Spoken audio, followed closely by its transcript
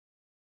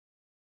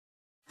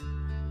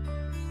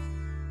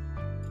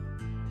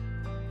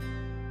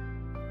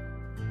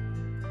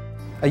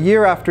A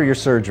year after your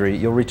surgery,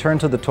 you'll return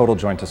to the Total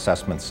Joint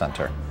Assessment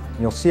Center.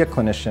 You'll see a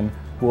clinician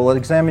who will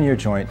examine your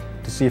joint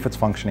to see if it's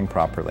functioning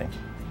properly.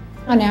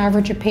 On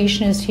average, a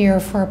patient is here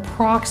for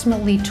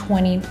approximately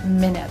 20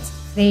 minutes.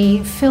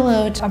 They fill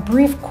out a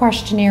brief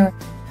questionnaire,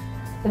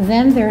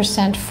 then they're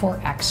sent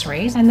for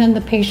x-rays, and then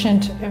the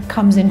patient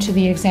comes into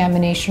the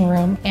examination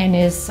room and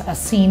is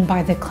seen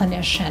by the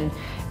clinician.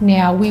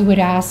 Now, we would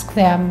ask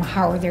them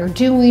how they're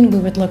doing, we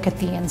would look at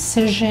the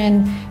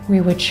incision,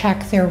 we would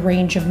check their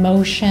range of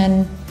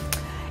motion,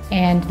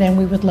 and then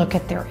we would look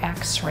at their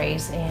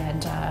x-rays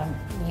and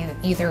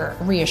either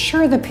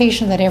reassure the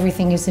patient that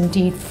everything is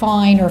indeed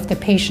fine, or if the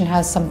patient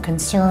has some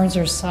concerns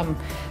or some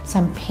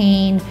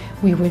pain,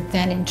 we would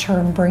then in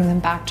turn bring them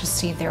back to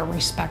see their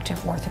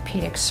respective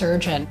orthopedic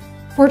surgeon.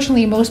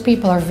 Fortunately, most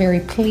people are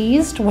very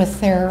pleased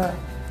with their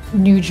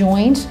new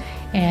joint,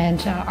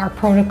 and our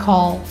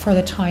protocol for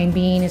the time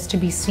being is to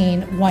be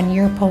seen 1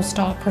 year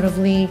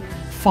post-operatively,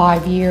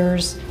 5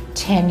 years,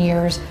 10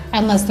 years,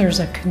 unless there's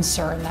a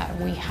concern that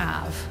we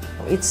have.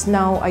 It's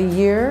now a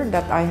year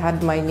that I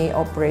had my knee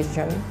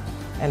operation,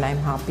 and I'm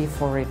happy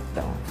for it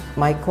though.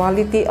 My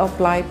quality of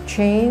life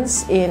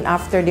changed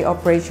after the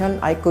operation.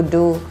 I could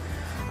do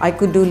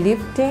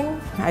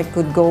lifting, I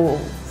could go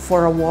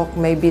for a walk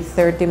maybe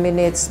 30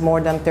 minutes,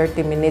 more than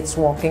 30 minutes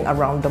walking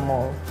around the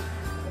mall.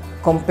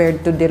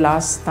 Compared to the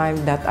last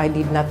time that I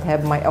did not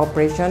have my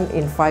operation,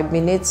 in 5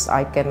 minutes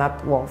I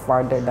cannot walk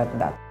farther than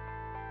that.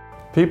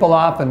 People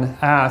often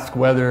ask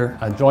whether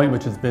a joint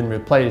which has been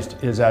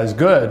replaced is as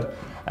good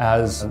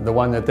as the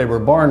one that they were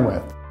born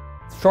with.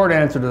 Short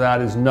answer to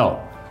that is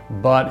no,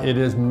 but it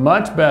is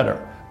much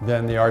better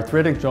than the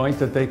arthritic joint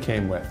that they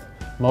came with.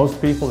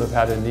 Most people who've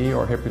had a knee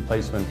or hip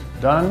replacement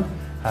done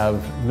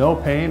have no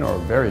pain or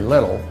very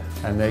little,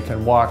 and they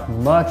can walk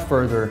much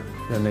further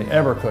than they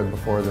ever could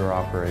before their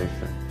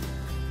operation.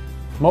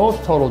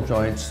 Most total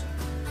joints,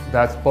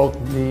 that's both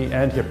knee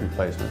and hip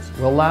replacements,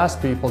 will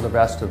last people the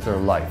rest of their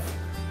life.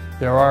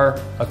 There are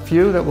a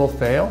few that will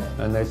fail,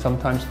 and they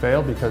sometimes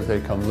fail because they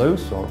come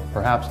loose or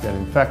perhaps get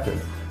infected,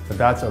 but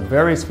that's a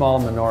very small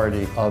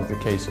minority of the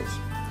cases.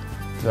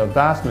 The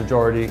vast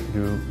majority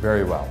do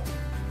very well.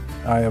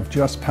 I have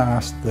just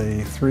passed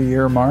the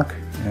 3-year mark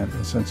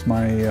since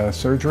my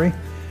surgery,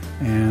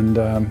 and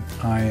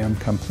I am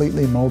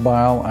completely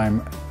mobile.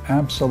 I'm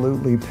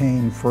absolutely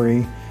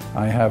pain-free.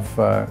 I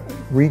have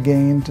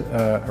regained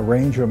a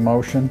range of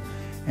motion,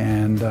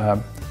 and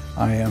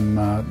I am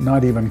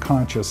not even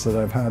conscious that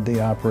I've had the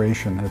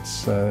operation.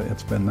 It's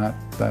been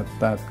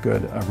that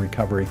good a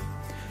recovery.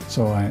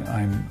 So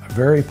I'm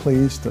very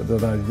pleased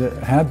that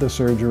I had the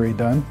surgery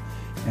done,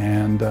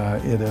 and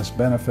it has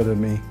benefited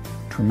me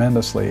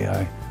tremendously.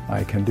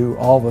 I can do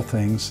all the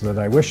things that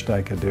I wished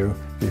I could do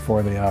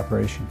before the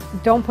operation.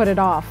 Don't put it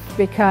off,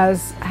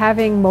 because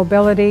having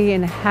mobility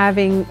and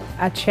having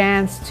a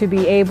chance to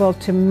be able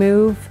to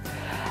move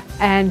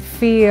and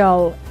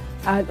feel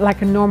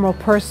like a normal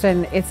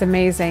person, it's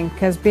amazing,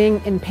 because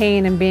being in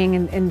pain and being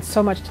in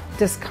so much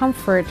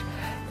discomfort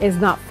is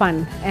not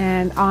fun.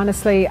 And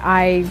honestly,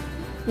 right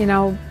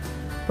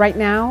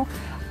now,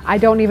 I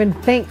don't even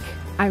think,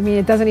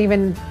 it doesn't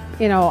even,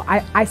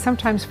 I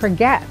sometimes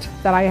forget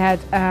that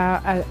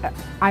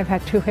I've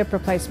had 2 hip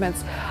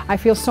replacements. I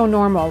feel so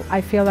normal. I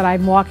feel that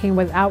I'm walking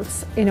without,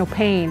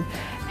 pain,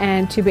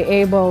 and to be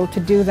able to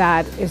do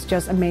that is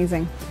just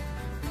amazing.